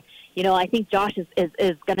think Josh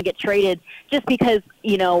is going to get traded just because,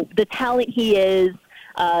 the talent he is,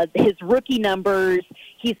 his rookie numbers.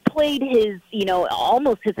 He's played his,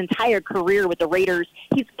 almost his entire career with the Raiders.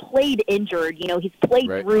 He's played injured. He's played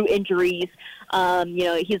right. through injuries. He's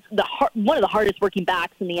one of the hardest working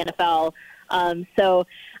backs in the NFL. I'm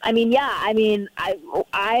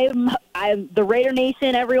the Raider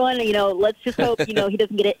Nation. Everyone, let's just hope he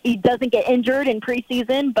doesn't get injured in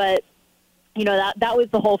preseason. But that was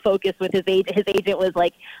the whole focus with his agent. His agent was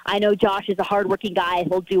like, I know Josh is a hardworking guy.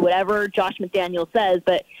 He'll do whatever Josh McDaniels says,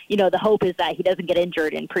 but, the hope is that he doesn't get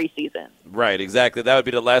injured in preseason. Right, exactly. That would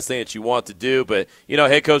be the last thing that you want to do. But,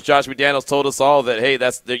 head coach Josh McDaniels told us all that, hey,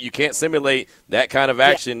 you can't simulate that kind of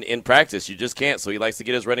action in practice. You just can't. So he likes to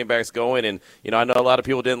get his running backs going. And, I know a lot of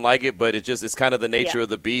people didn't like it, but it's kind of the nature of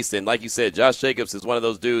the beast. And like you said, Josh Jacobs is one of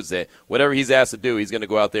those dudes that whatever he's asked to do, he's going to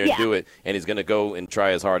go out there and do it, and he's going to go and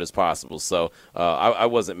try as hard as possible. So I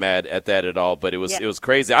wasn't mad at that at all, but it was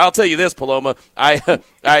crazy. I'll tell you this, Paloma.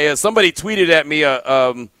 Somebody tweeted at me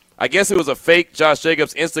I guess it was a fake Josh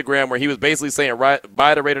Jacobs Instagram where he was basically saying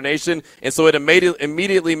bye to Raider Nation, and so it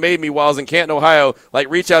immediately made me, while I was in Canton, Ohio,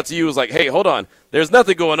 reach out to you. It was like, hey, hold on. There's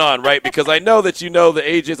nothing going on, right? Because I know that the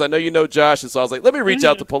agents. I know you know Josh, and so I was like, let me reach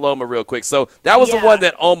out to Paloma real quick. So that was the one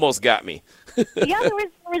that almost got me. Yeah, there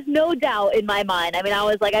was no doubt in my mind. I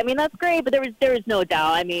was like, that's great, but there was no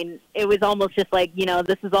doubt. It was almost just like,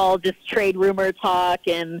 this is all just trade rumor talk,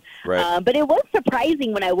 and right. But it was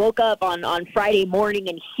surprising when I woke up on Friday morning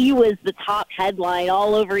and he was the top headline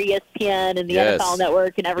all over ESPN and the NFL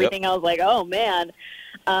Network and everything. Yep. I was like, oh man.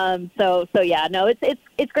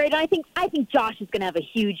 It's great. And I think Josh is going to have a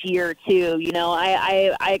huge year too.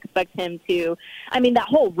 I expect him to.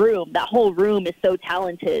 That whole room is so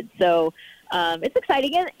talented. So. It's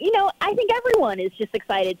exciting. And, I think everyone is just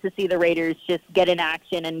excited to see the Raiders just get in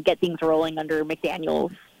action and get things rolling under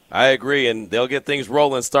McDaniels. I agree, and they'll get things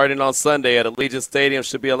rolling starting on Sunday at Allegiant Stadium.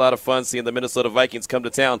 Should be a lot of fun seeing the Minnesota Vikings come to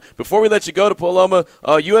town. Before we let you go to Paloma,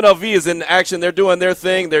 UNLV is in action. They're doing their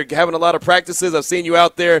thing. They're having a lot of practices. I've seen you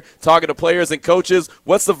out there talking to players and coaches.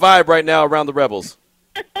 What's the vibe right now around the Rebels?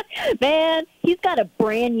 Man, he's got a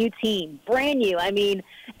brand new team. Brand new.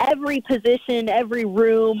 Every position, every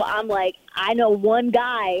room, I'm like, I know one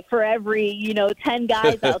guy for every, 10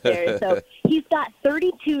 guys out there. So he's got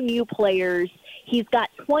 32 new players. He's got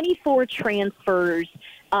 24 transfers.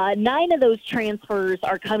 9 of those transfers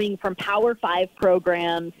are coming from Power 5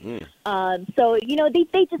 programs. So,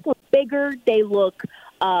 they just look bigger. They look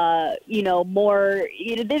more.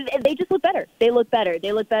 They just look better. They look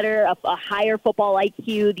better. A higher football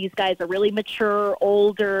IQ. These guys are really mature,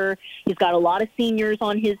 older. He's got a lot of seniors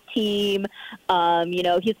on his team.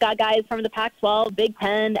 He's got guys from the Pac-12, Big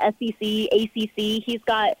Ten, SEC, ACC. He's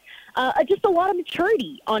got just a lot of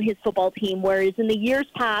maturity on his football team, whereas in the years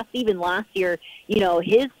past, even last year,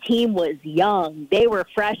 his team was young. They were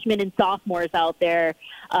freshmen and sophomores out there.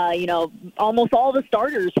 Almost all the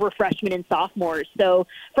starters were freshmen and sophomores. So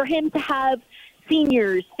for him to have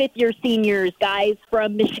seniors, fifth-year seniors, guys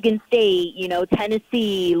from Michigan State,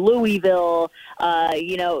 Tennessee, Louisville,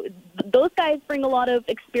 those guys bring a lot of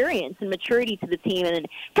experience and maturity to the team, and it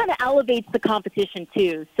kind of elevates the competition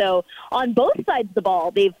too. So on both sides of the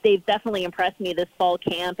ball, they've definitely impressed me this fall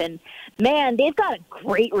camp, and man, they've got a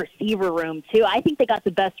great receiver room too. I think they got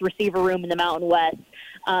the best receiver room in the Mountain West.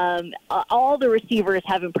 All the receivers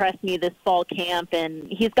have impressed me this fall camp, and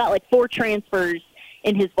he's got like 4 transfers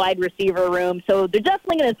in his wide receiver room. So they're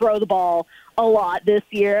definitely going to throw the ball a lot this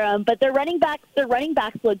year. But their running backs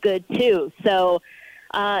look good too. So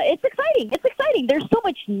it's exciting. It's exciting. There's so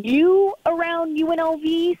much new around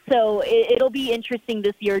UNLV. So it'll be interesting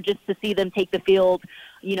this year just to see them take the field.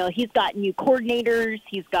 He's got new coordinators.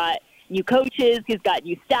 He's got new coaches. He's got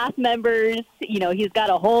new staff members. He's got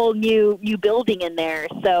a whole new building in there.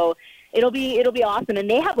 So it'll be awesome. And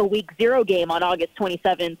they have a week 0 game on August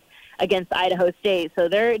 27th. Against Idaho State. So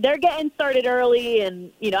they're getting started early,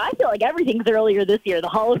 and I feel like everything's earlier this year. The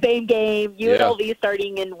Hall of Fame game, UNLV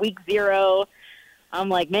starting in week 0. I'm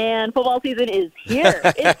like, man, football season is here.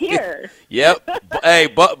 It's here. Yep. Hey,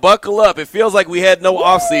 buckle up. It feels like we had no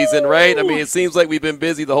off season, right? I mean, it seems like we've been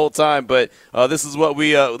busy the whole time, but this is what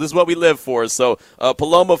we live for. So,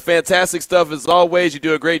 Paloma, fantastic stuff as always. You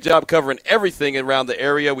do a great job covering everything around the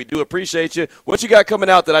area. We do appreciate you. What you got coming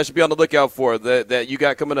out that I should be on the lookout for that you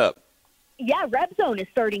got coming up? Yeah, Rep Zone is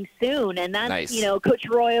starting soon, and that's, nice. Coach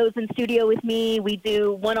Arroyo's in studio with me. We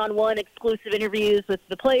do one-on-one exclusive interviews with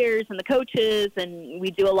the players and the coaches, and we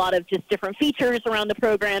do a lot of just different features around the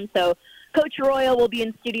program. So Coach Arroyo will be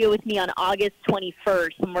in studio with me on August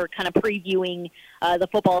 21st, and we're kind of previewing the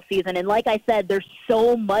football season. And like I said, there's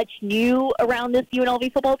so much new around this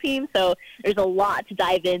UNLV football team, so there's a lot to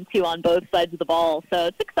dive into on both sides of the ball. So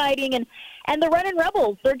it's exciting, and the Runnin'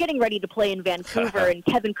 Rebels, they're getting ready to play in Vancouver, and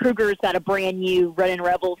Kevin Kruger's got a brand-new Runnin'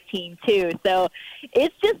 Rebels team, too. So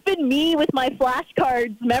it's just been me with my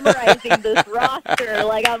flashcards memorizing this roster.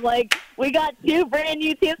 I'm like, we got 2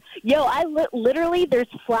 brand-new teams. Literally, there's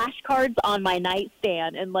flashcards on my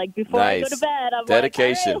nightstand, and, before I go to bed, I'm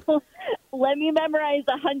dedication. Like, all right, let me memorize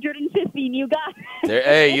 150 new guys.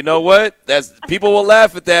 Hey, you know what? People will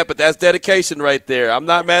laugh at that, but that's dedication right there. I'm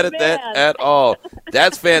not mad at that at all.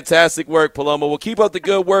 That's fantastic work, Paloma. We'll keep up the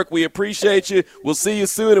good work. We appreciate you. We'll see you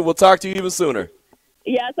soon, and we'll talk to you even sooner.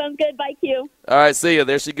 Yeah, sounds good. Bye, Q. All right, see you.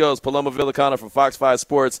 There she goes, Paloma Villicana from Fox 5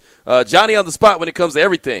 Sports. Johnny on the spot when it comes to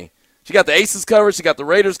everything. She got the Aces covered. She got the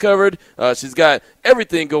Raiders covered. She's got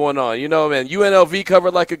everything going on. Man, UNLV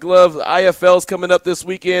covered like a glove. The IFL's coming up this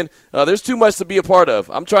weekend. There's too much to be a part of.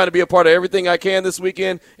 I'm trying to be a part of everything I can this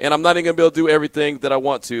weekend, and I'm not even going to be able to do everything that I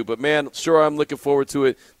want to. But, man, sure, I'm looking forward to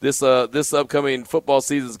it. This upcoming football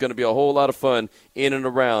season is going to be a whole lot of fun in and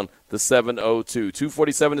around the 702.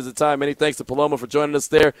 2:47 is the time. Many thanks to Paloma for joining us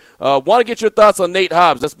there. Want to get your thoughts on Nate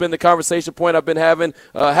Hobbs. That's been the conversation point I've been having.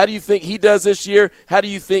 How do you think he does this year? How do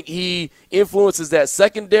you think he influences that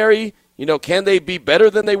secondary? Can they be better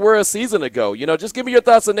than they were a season ago? Just give me your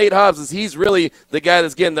thoughts on Nate Hobbs, as he's really the guy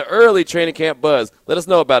that's getting the early training camp buzz. Let us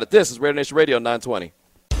know about it. This is Raider Nation Radio 920.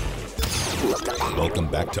 Welcome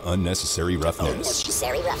back to Unnecessary Roughness.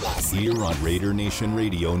 Here on Raider Nation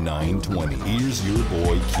Radio 920. Here's your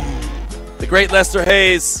boy Q. The great Lester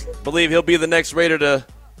Hayes. Believe he'll be the next Raider to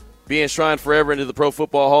be enshrined forever into the Pro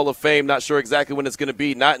Football Hall of Fame. Not sure exactly when it's going to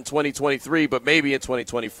be. Not in 2023, but maybe in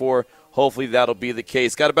 2024. Hopefully that'll be the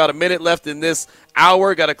case. Got about a minute left in this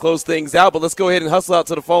hour. Got to close things out, but let's go ahead and hustle out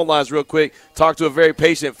to the phone lines real quick. Talk to a very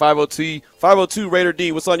patient 502 Raider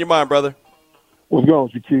D. What's on your mind, brother? What's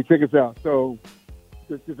going on, Q? Check us out. So,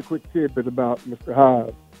 just a quick tidbit about Mr.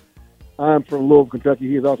 Hobbs. I'm from Louisville, Kentucky.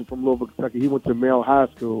 He is also from Louisville, Kentucky. He went to Male High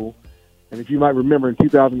School. And if you might remember, in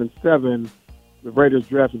 2007, the Raiders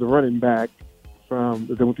drafted a running back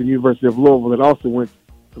that went to the University of Louisville that also went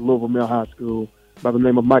to Louisville Male High School by the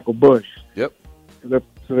name of Michael Bush. Yep. So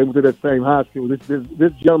they went to that same high school.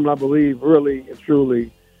 This gentleman, I believe, really and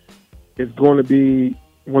truly is going to be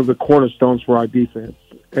one of the cornerstones for our defense.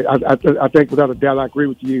 I think without a doubt, I agree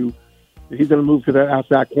with you. He's going to move to that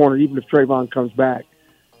outside corner, even if Trayvon comes back.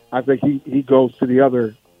 I think he goes to the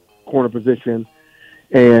other corner position,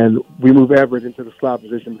 and we move Everett into the slot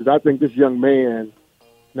position, because I think this young man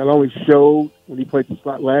not only showed when he played the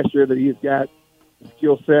slot last year that he has got the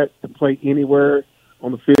skill set to play anywhere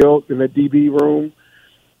on the field in that DB room.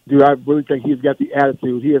 Dude, I really think he's got the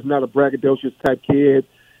attitude. He is not a braggadocious type kid.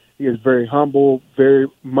 He is very humble, very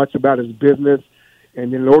much about his business.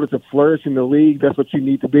 And in order to flourish in the league, that's what you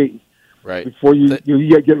need to be. Right. Before you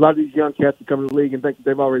get a lot of these young cats to come to the league and think that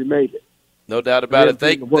they've already made it. No doubt about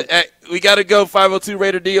it. We got to go, 502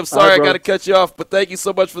 Raider D. I'm sorry I got to cut you off, but thank you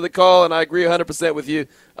so much for the call, and I agree 100% with you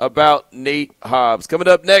about Nate Hobbs. Coming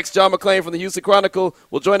up next, John McClain from the Houston Chronicle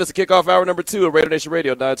will join us to kick off hour number 2 of Raider Nation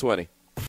Radio 920.